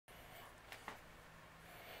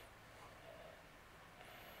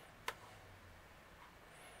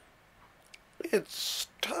It's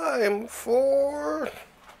time for...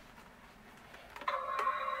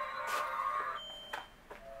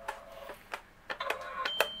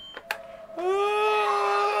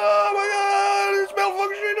 Oh my god, it's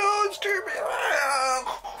malfunctioning. Oh, it's terrible.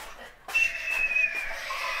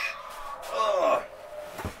 Oh,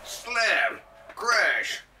 slam,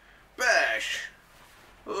 crash, bash.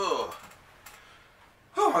 Oh,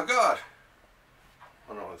 oh my god.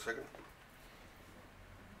 Hold on a second.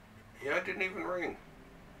 Yeah, it didn't even ring.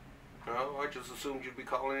 No, I just assumed you'd be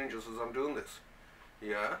calling in just as I'm doing this.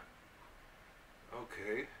 Yeah?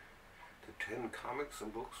 Okay. The 10 comics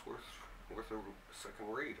and books worth a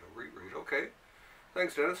second read. A reread. Okay.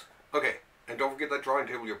 Thanks, Dennis. Okay. And don't forget that drawing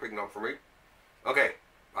table you're picking up for me. Okay.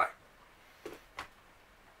 Bye.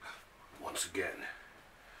 Once again,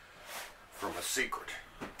 from a secret,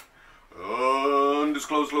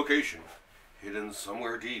 undisclosed location, hidden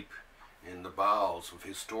somewhere deep in the bowels of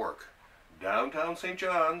historic downtown St.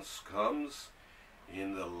 John's, comes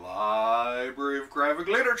in the Library of Graphic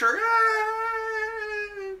Literature.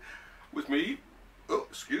 Yay! With me, oh,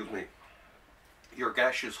 excuse me, your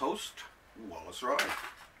gaseous host, Wallace Ryan.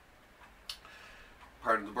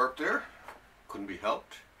 Pardon the burp there. Couldn't be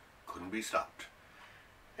helped. Couldn't be stopped.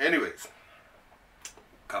 Anyways,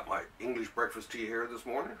 got my English breakfast tea here this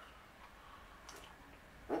morning.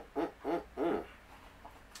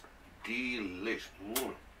 Delish.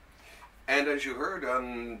 And as you heard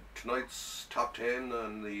on tonight's top 10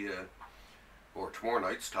 on the, or tomorrow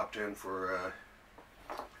night's top 10 for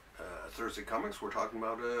Thursday Comics, we're talking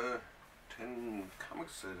about 10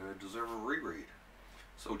 comics that deserve a reread.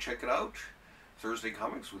 So check it out. Thursday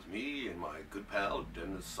Comics with me and my good pal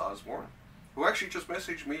Dennis Osborne, who actually just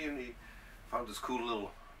messaged me and he found this cool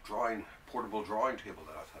little portable drawing table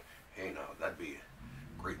that I thought, hey now, that'd be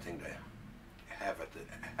a great thing to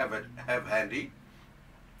have handy.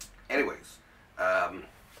 Anyways,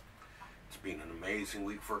 it's been an amazing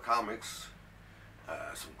week for comics.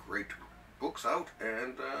 Some great books out,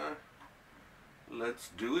 and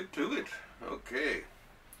let's do it to it. Okay.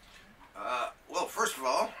 Well, first of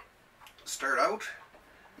all, start out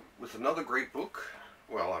with another great book.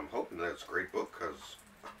 Well, I'm hoping that it's a great book because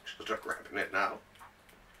I'm just grabbing it now.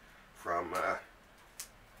 From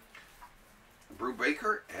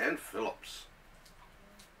Brubaker and Phillips.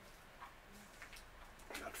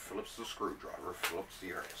 Not Phillips the screwdriver, Phillips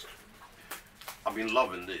the artist. I've been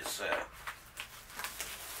loving this.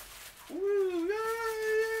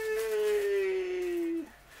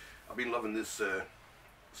 I've been loving this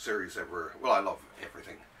series ever. Well, I love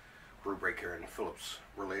everything Brubaker and Phillips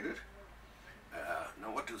related.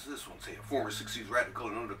 Now, what does this one say? A former 60s radical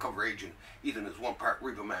and undercover agent, Ethan is one part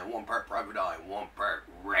Reaper Man, one part Private Eye, one part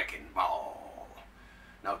Wrecking Ball.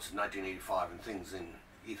 Now it's 1985 and things in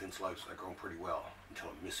Ethan's life are going pretty well until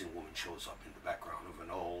a missing woman shows up in the background of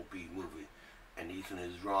an old B movie, and Ethan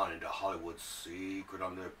is drawn into Hollywood's secret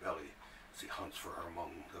underbelly as he hunts for her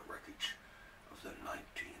among the wreckage of the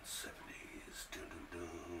 1970s. Dun, dun,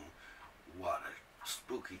 dun. What a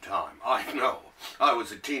spooky time. I know. I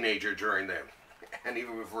was a teenager during them. And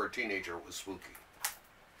even before a teenager, it was spooky.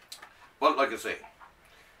 But like I say,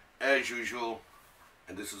 as usual,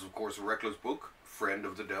 and this is of course a Reckless book, Friend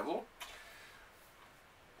of the Devil.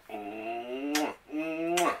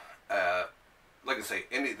 Like I say,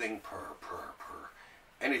 anything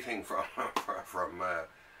anything from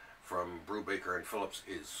Brubaker and Phillips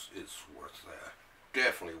is worth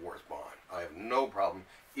definitely worth buying. I have no problem,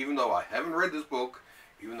 even though I haven't read this book,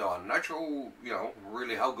 even though I'm not sure, you know,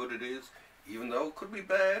 really how good it is, even though it could be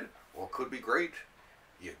bad or could be great,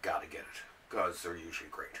 you gotta get it because they're usually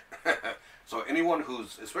great. So anyone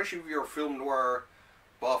who's, especially if you're a film noir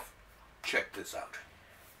buff, check this out.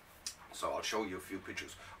 So I'll show you a few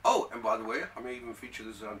pictures. Oh, and by the way, I may even feature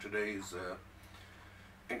this on today's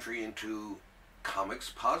entry into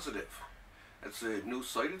Comics Positive. It's a new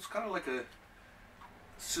site. It's kind of like a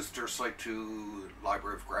sister site to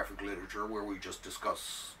Library of Graphic Literature, where we just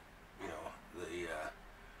discuss, you know,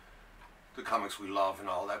 the comics we love and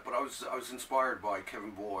all that. But I was inspired by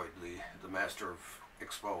Kevin Boyd, the master of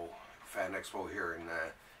Expo, Fan Expo here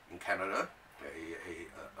in Canada,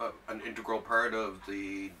 an integral part of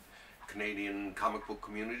the Canadian comic book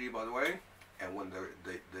community, by the way. And when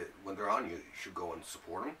they're on, you should go and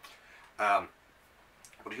support them.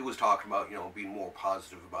 But he was talking about, you know, being more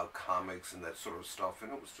positive about comics and that sort of stuff,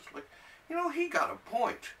 and it was just like, you know, he got a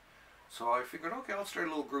point. So I figured, okay, I'll start a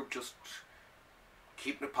little group just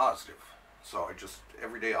keeping it positive. So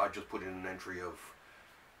every day I just put in an entry of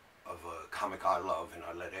a comic I love, and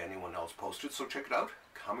I let anyone else post it. So check it out,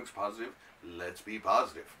 Comics Positive. Let's be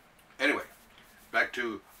positive. Anyway, back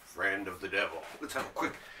to Friend of the Devil. Let's have a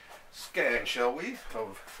quick scan, shall we,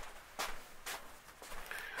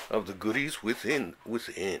 of the goodies within.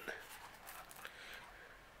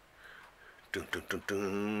 Dun, dun, dun,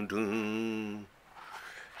 dun, dun.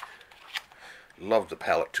 Love the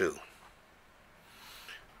palette too.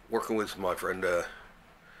 Working with my friend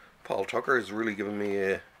Paul Tucker has really given me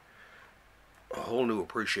a whole new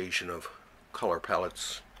appreciation of color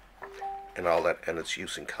palettes and all that, and its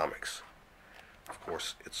use in comics. Of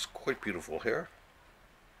course, it's quite beautiful here.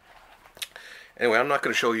 Anyway, I'm not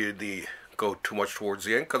going to show you go too much towards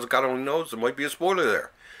the end, because God only knows there might be a spoiler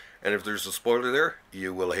there. And if there's a spoiler there,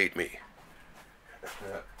 you will hate me.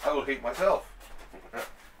 I will hate myself.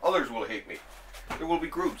 Others will hate me. There will be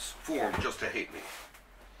groups formed just to hate me.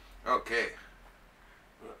 Okay.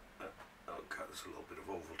 Oh God, there's a little bit of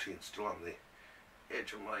Ovaltine still on the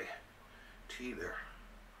edge of my tea there.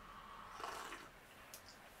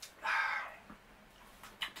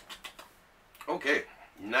 Okay,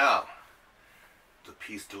 now the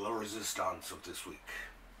piece de la resistance of this week,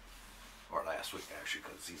 or last week actually,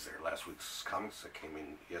 because these are last week's comics that came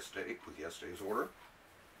in yesterday with yesterday's order.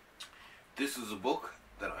 This is a book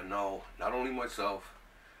that I know not only myself,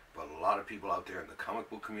 but a lot of people out there in the comic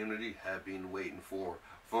book community have been waiting for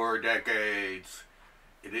decades.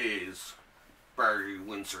 It is Barry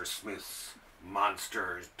Windsor-Smith's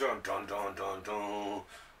Monsters. Dun dun dun dun dun.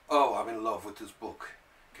 Oh, I'm in love with this book.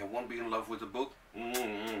 Can one be in love with a book?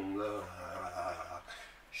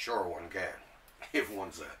 Sure one can. If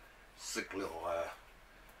one's a sick little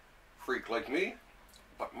freak like me.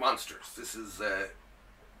 But Monsters. This is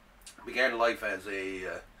began life as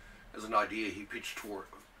an idea he pitched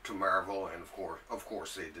to Marvel, and of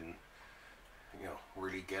course they didn't,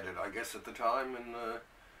 really get it, I guess, at the time, and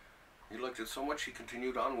he liked it so much he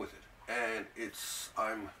continued on with it. And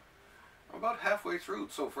I'm about halfway through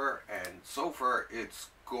it so far, and so far it's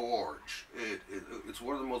gorge. It's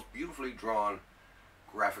one of the most beautifully drawn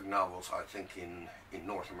graphic novels, I think, in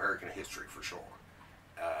North American history, for sure.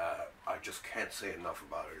 I just can't say enough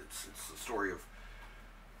about it. It's the story of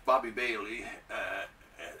Bobby Bailey.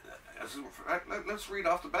 Let's read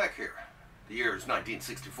off the back here. The year is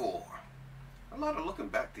 1964. A lot of looking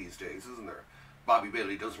back these days, isn't there? Bobby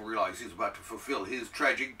Bailey doesn't realize he's about to fulfill his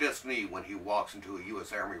tragic destiny when he walks into a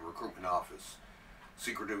U.S. Army recruitment office.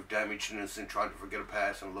 Secretive, damaged, innocent, trying to forget a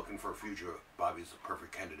past and looking for a future, Bobby's the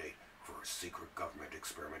perfect candidate for a secret government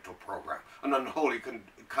experimental program. An unholy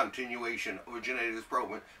continuation of a genetics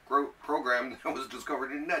program that was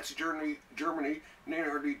discovered in Nazi Germany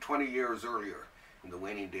nearly 20 years earlier, in the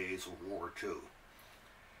waning days of World War II.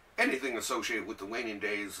 Anything associated with the waning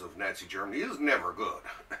days of Nazi Germany is never good.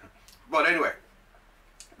 But anyway,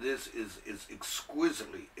 this is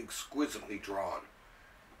exquisitely drawn.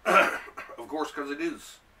 Of course, because it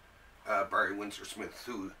is Barry Windsor-Smith,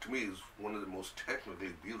 who to me is one of the most technically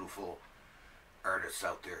beautiful artists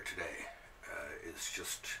out there today. It's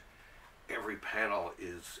just, every panel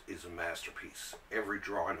is a masterpiece. Every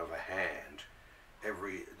drawing of a hand,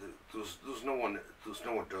 there's no one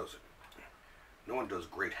does it. No one does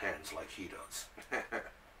great hands like he does.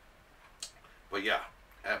 But yeah,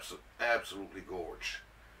 absolutely gorge.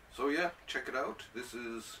 So yeah, check it out. This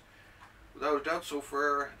is, without a doubt, so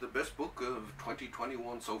far, the best book of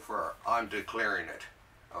 2021 so far. I'm declaring it.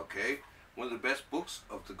 Okay? One of the best books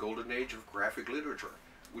of the golden age of graphic literature,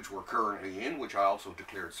 which we're currently in, which I also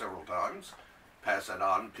declared several times. Pass that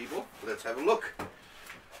on, people. Let's have a look.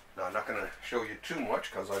 Now, I'm not going to show you too much,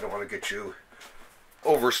 because I don't want to get you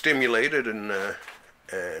overstimulated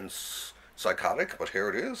and psychotic, but here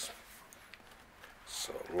it is.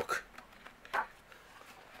 So, look. I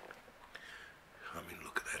mean,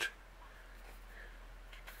 look at that.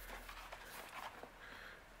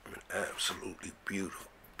 I mean, absolutely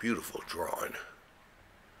beautiful drawing.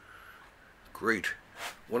 Great.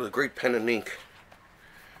 One of the great pen and ink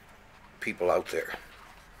people out there.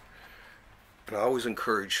 And I always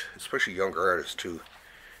encourage, especially younger artists, to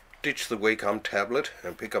ditch the Wacom tablet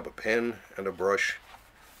and pick up a pen and a brush,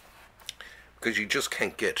 because you just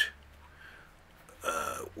can't get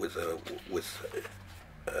with a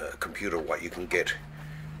computer what you can get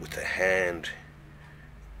with a hand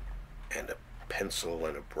and a pencil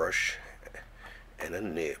and a brush and a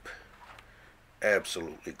nib.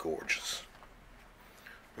 Absolutely gorgeous.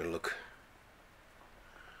 I mean, look.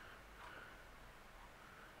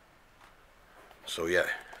 So yeah,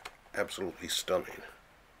 absolutely stunning.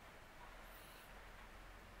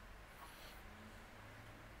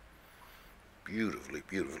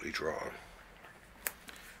 Beautifully drawn.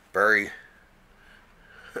 Barry,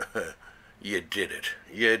 you did it.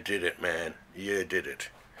 You did it, man. You did it.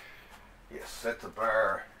 You set the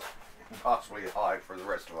bar impossibly high for the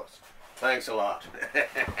rest of us. Thanks a lot.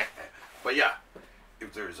 But yeah,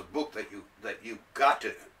 if there's a book that you got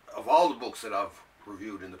to, of all the books that I've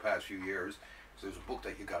reviewed in the past few years, if there's a book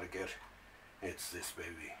that you got to get, it's this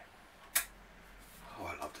baby. Oh,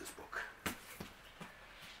 I love this book,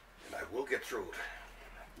 and I will get through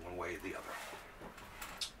it one way or the other.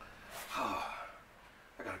 Oh,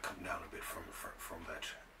 I gotta come down a bit from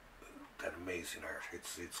that amazing art.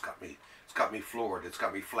 It's got me floored. It's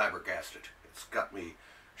got me flabbergasted. It's got me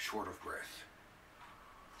short of breath,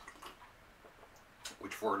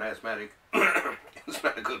 which for an asthmatic is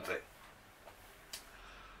not a good thing.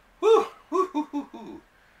 Woo, woo, woo, woo, woo.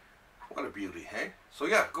 What a beauty, hey? So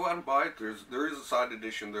yeah, go out and buy it. There is a side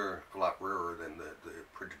edition. They're a lot rarer than the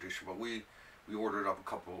print edition, but we ordered up a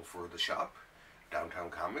couple for the shop, Downtown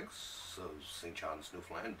Comics, St. John's,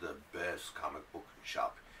 Newfoundland, the best comic book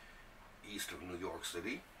shop east of New York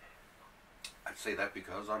City. I say that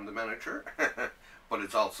because I'm the manager, but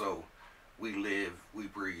it's also, we live, we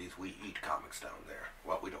breathe, we eat comics down there.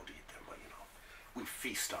 Well, we don't eat them, but you know, we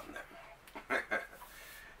feast on them.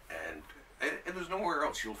 and there's nowhere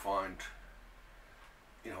else you'll find,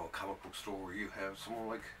 you know, a comic book store where you have someone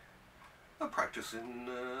like a practicing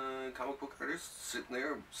comic book artist sitting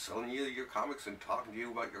there selling you your comics and talking to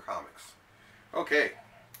you about your comics. Okay,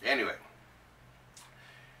 anyway,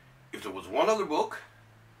 if there was one other book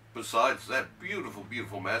besides that beautiful,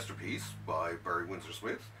 beautiful masterpiece by Barry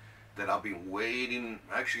Windsor-Smith that I've been waiting,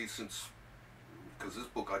 actually since, because this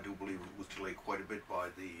book I do believe was delayed quite a bit by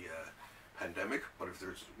the pandemic, but if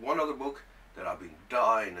there's one other book that I've been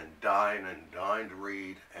dying and dying and dying to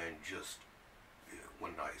read, and just,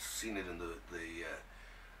 when I seen it in the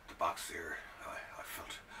box there, I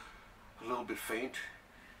felt a little bit faint.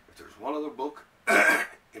 If there's one other book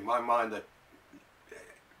in my mind that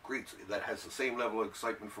has the same level of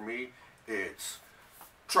excitement for me, it's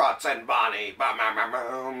Trots and Bonnie.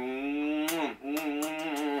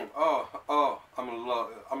 Oh, I'm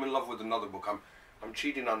in love with another book. I'm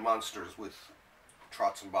cheating on monsters with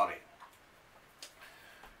Trots and Bonnie.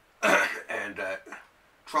 And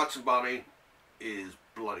Trots and Bonnie is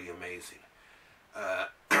bloody amazing.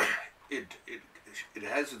 It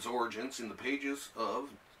has its origins in the pages of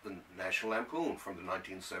the National Lampoon from the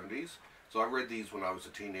 1970s. So I read these when I was a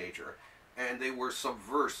teenager, and they were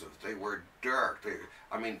subversive. They were dark.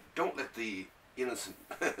 I mean, don't let the innocent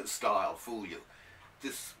style fool you.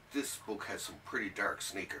 This book has some pretty dark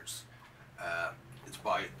sneakers. It's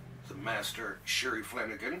by the master Shary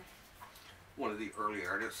Flenniken, one of the early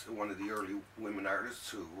artists, one of the early women artists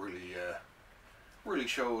who really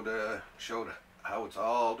showed how it's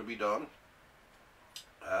all to be done.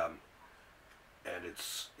 And it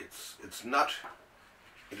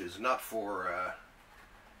is not for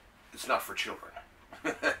children.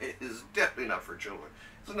 It is definitely not for children.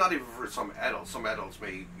 It's not even for some adults. Some adults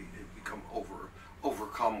may become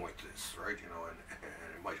overcome with this, right? You know, and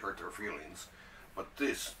it might hurt their feelings. But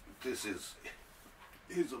this is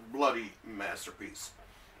a bloody masterpiece.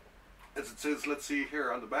 As it says, let's see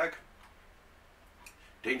here on the back.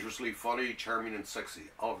 Dangerously funny, charming, and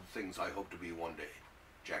sexy. All of the things I hope to be one day.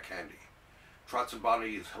 Jack Handy. Trots and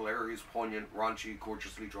Bonnie is hilarious, poignant, raunchy,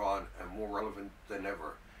 gorgeously drawn, and more relevant than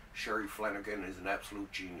ever. Shary Flenniken is an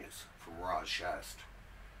absolute genius. From Roz Shast.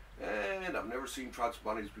 And I've never seen Trots and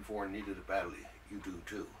Bonnies before and needed it badly. You do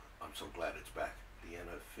too. I'm so glad it's back.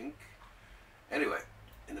 Deanna Fink. Anyway,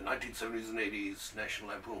 in the 1970s and 80s, National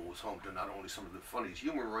Lampoon was home to not only some of the funniest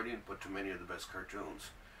humor writing, but to many of the best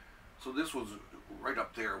cartoons. So this was right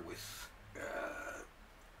up there with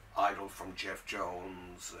Idol from Jeff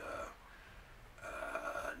Jones,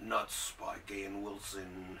 Nuts by Gay and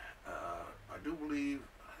Wilson. I do believe,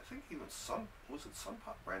 I think even Sun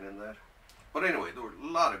Pop ran in that? But anyway, there were a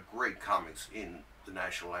lot of great comics in the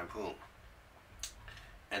National Lampoon.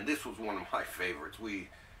 And this was one of my favorites.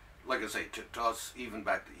 Like I say, to us, even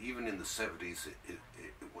in the 70s, it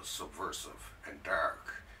was subversive and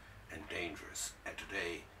dark and dangerous. And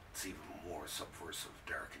today, it's even more subversive,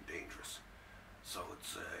 dark, and dangerous. So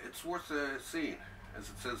it's worth seeing. As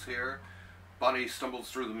it says here, Bonnie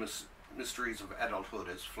stumbles through the mysteries of adulthood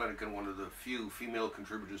as Flenniken, one of the few female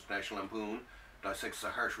contributors to National Lampoon, dissects the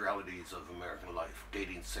harsh realities of American life.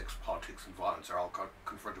 Dating, sex, politics, and violence are all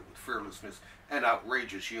confronted with fearlessness and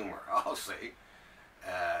outrageous humor, I'll say.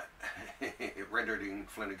 Rendering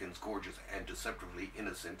Flenniken's gorgeous and deceptively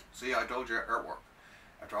innocent. See, I told you, artwork.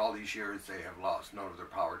 After all these years, they have lost none of their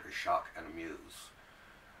power to shock and amuse.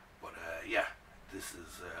 But yeah, this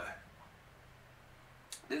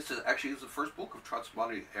is actually the first book of Trots and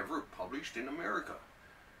Bonnie ever published in America.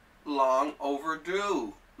 Long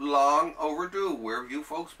overdue. Long overdue. Where have you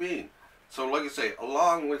folks been? So like I say,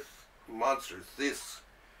 along with Monsters, this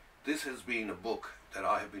this has been a book that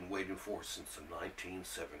I have been waiting for since the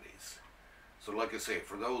 1970s. So like I say,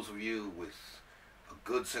 for those of you with a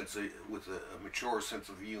good sense of, with a mature sense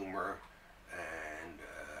of humor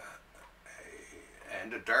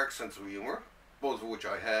and a dark sense of humor, both of which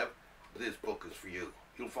I have, this book is for you.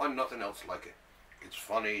 You'll find nothing else like it. It's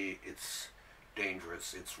funny, it's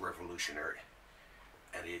dangerous, it's revolutionary,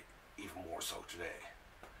 and it even more so today.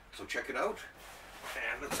 So check it out,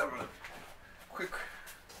 and let's have a quick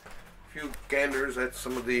few ganders at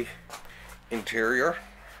some of the interior.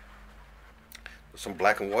 There's some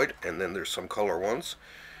black and white, and then there's some color ones.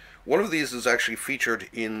 One of these is actually featured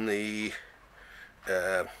in the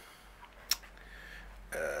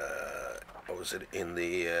what was it, in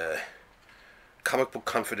the Comic Book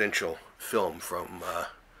Confidential film from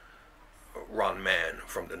Ron Mann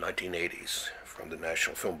from the 1980s, from the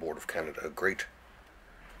National Film Board of Canada. A great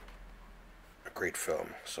film.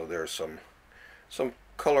 So there's some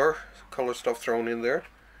color stuff thrown in there.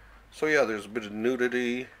 So yeah, there's a bit of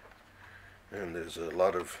nudity, and there's a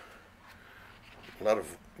bit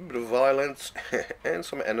of violence, and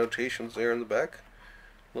some annotations there in the back.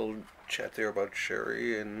 A little chat there about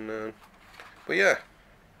Shary, and but yeah,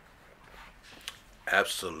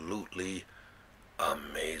 absolutely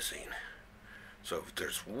amazing. So if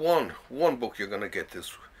there's one book you're gonna get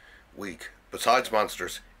this week besides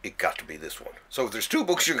Monsters, it got to be this one. So if there's two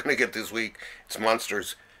books you're gonna get this week, it's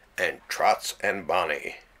Monsters and Trots and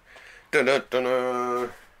Bonnie. Dun dun dun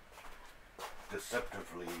dun.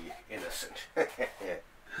 Deceptively innocent.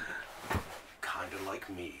 Kinda like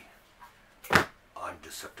me. I'm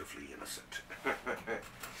deceptively innocent.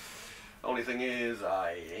 Only thing is,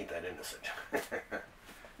 I ain't that innocent.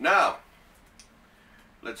 Now,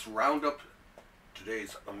 let's round up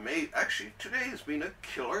today's amazing. Actually, today has been a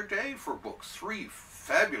killer day for books. 3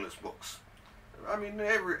 fabulous books. I mean,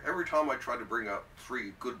 every time I try to bring up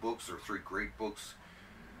 3 good books or 3 great books,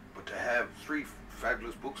 but to have 3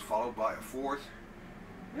 fabulous books followed by a 4th,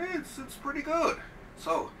 it's pretty good.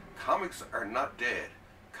 So, comics are not dead.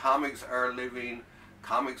 Comics are living.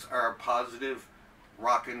 Comics are positive.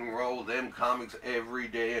 Rock and roll them comics every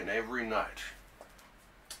day and every night.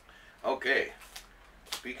 Okay,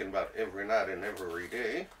 speaking about every night and every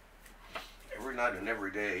day,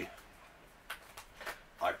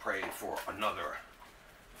 I pray for another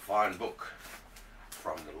fine book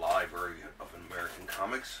from the Library of American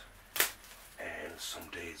Comics, and some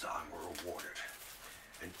days I'm rewarded.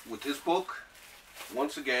 And with this book,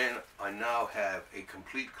 once again, I now have a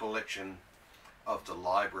complete collection of the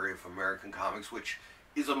Library of American Comics, which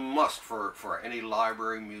is a must for any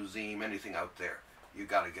library, museum, anything out there. You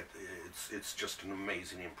got to get it's just an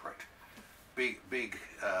amazing imprint. Big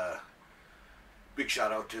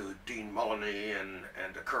shout out to Dean Mullany and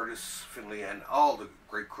Curtis Finley and all the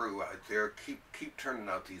great crew out there. Keep turning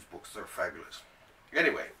out these books. They're fabulous.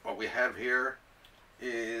 Anyway, what we have here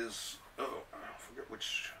is, oh, I forget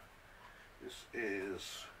which. This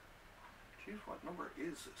is, geez, what number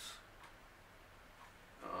is this?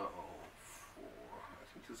 Oh, 4. I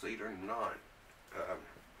think this is 8 or 9.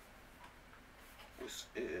 This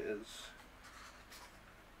is.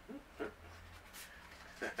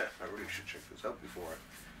 I really should check this out before I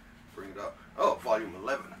bring it up. Oh, volume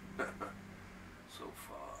 11. So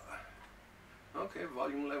far. Okay,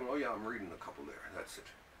 volume 11. Oh yeah, I'm reading a couple there. That's it.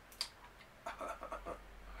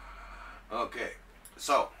 Okay,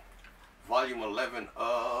 so volume 11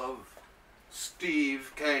 of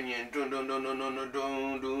Steve Canyon. Dun dun dun dun dun dun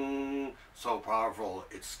dun dun. So powerful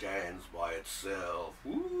it stands by itself.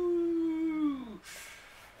 Woo!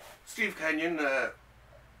 Steve Canyon,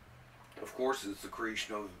 of course, is the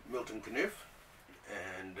creation of Milt Caniff,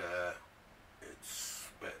 and it's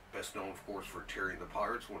best known, of course, for Terry and the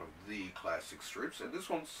Pirates, one of the classic strips. And this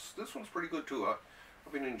one's pretty good too.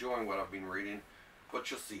 I've been enjoying what I've been reading, but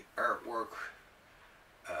just the artwork,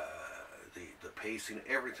 the pacing,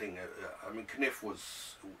 everything. I mean, Caniff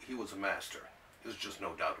was a master. There's just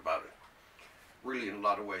no doubt about it. Really, in a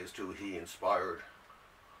lot of ways too, he inspired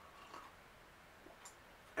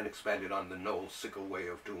and expanded on the Noel Sickle way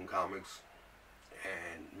of doing comics,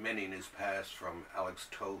 and many in his past, from Alex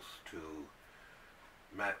Toth to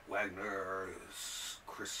Matt Wagner,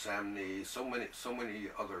 Chris Samney, so many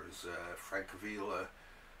others, Frank Avila,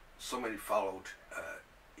 so many followed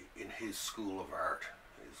in his school of art,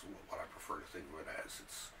 is what I prefer to think of it as.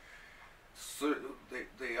 So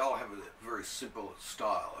they all have a very simple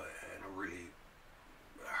style and a really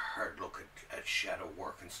hard look at shadow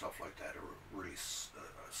work and stuff like that, really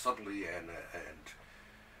subtly and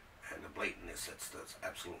a blatantness that's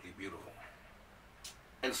absolutely beautiful.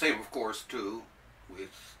 And same, of course, too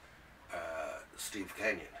with Steve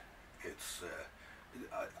Canyon. It's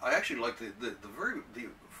I actually like the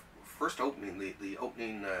first opening, the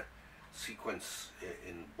opening sequence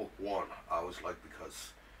in book one. I always like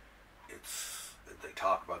because they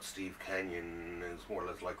talk about Steve Canyon, and it's more or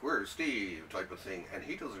less like, where's Steve type of thing, and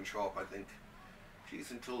he doesn't show up, I think,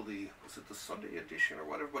 geez, until was it the Sunday edition or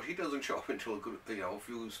whatever, but he doesn't show up until a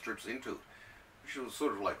few strips into it, which was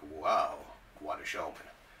sort of like, wow, what a showman.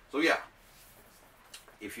 So yeah,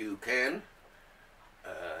 if you can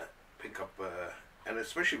pick up, and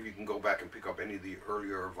especially if you can go back and pick up any of the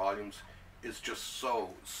earlier volumes, it's just so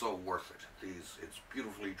worth it. It's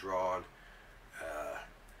beautifully drawn.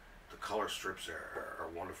 The color strips are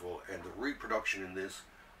wonderful, and the reproduction in this,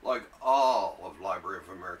 like all of Library of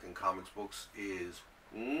American Comics books, is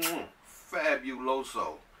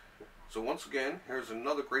fabuloso. So once again, here's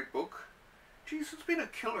another great book. Jeez, it's been a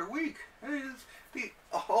killer week.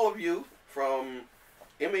 All of you, from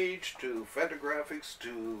Image to Fantagraphics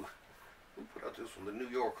to, who put out this one, the New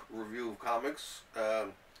York Review of Comics,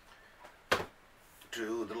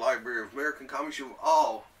 to the Library of American Comics, you've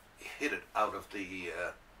all hit it out of the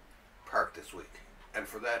park this week. And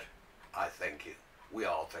for that, I thank you. We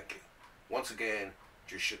all thank you. Once again,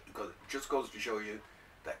 just goes to show you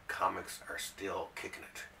that comics are still kicking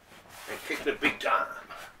it. And kicking it big time.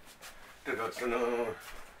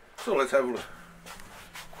 So let's have a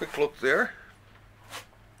quick look there.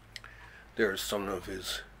 There's some of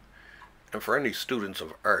his, and for any students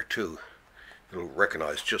of art too, you'll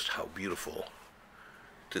recognize just how beautiful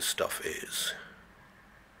this stuff is.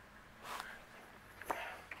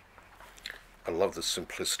 I love the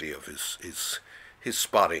simplicity of his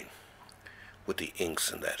spotting with the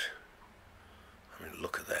inks and that. I mean,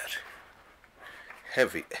 look at that.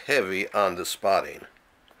 Heavy on the spotting.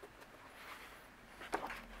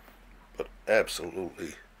 But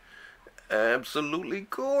absolutely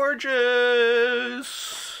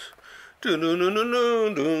gorgeous.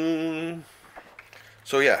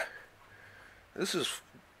 So yeah, this is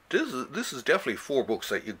definitely 4 books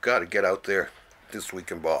that you got to get out there this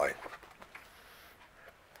week and buy.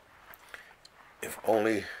 If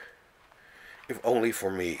only for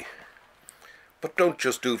me. But don't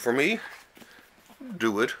just do it for me.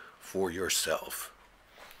 Do it for yourself.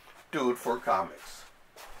 Do it for comics.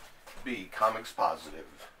 Be comics positive.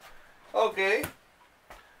 Okay.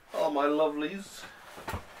 All my lovelies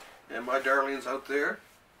and my darlings out there.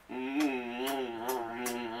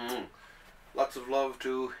 Lots of love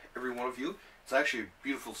to every one of you. It's actually a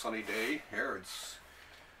beautiful sunny day here. It's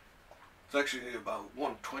actually about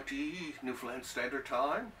 1:20 Newfoundland Standard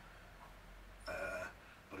Time,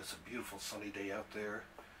 but it's a beautiful sunny day out there.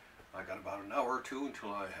 I got about an hour or two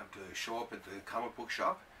until I have to show up at the comic book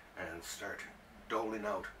shop and start doling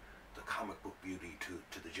out the comic book beauty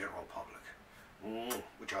to the general public,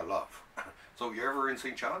 which I love. So if you're ever in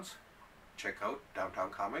St. John's, check out Downtown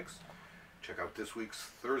Comics. Check out this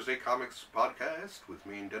week's Thursday Comics podcast with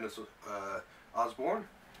me and Dennis Osborne,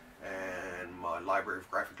 and my Library of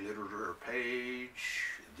Graphic Literature page,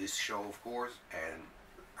 this show of course, and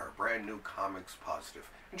our brand new Comics Positive.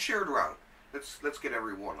 And share it around. Let's get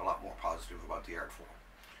everyone a lot more positive about the art form.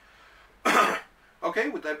 Okay,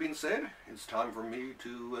 with that being said, it's time for me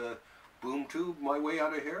to boom tube my way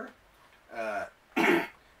out of here.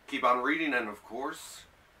 Keep on reading, and of course,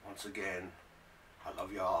 once again, I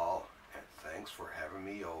love you all, and thanks for having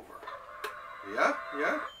me over. Yeah?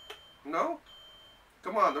 Yeah? No?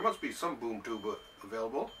 Come on, there must be some boom tube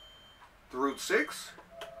available. The Route 6?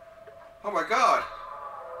 Oh my god!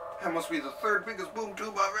 That must be the 3rd biggest boom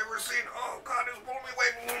tube I've ever seen. Oh god, it's blowing me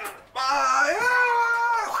away. Bye!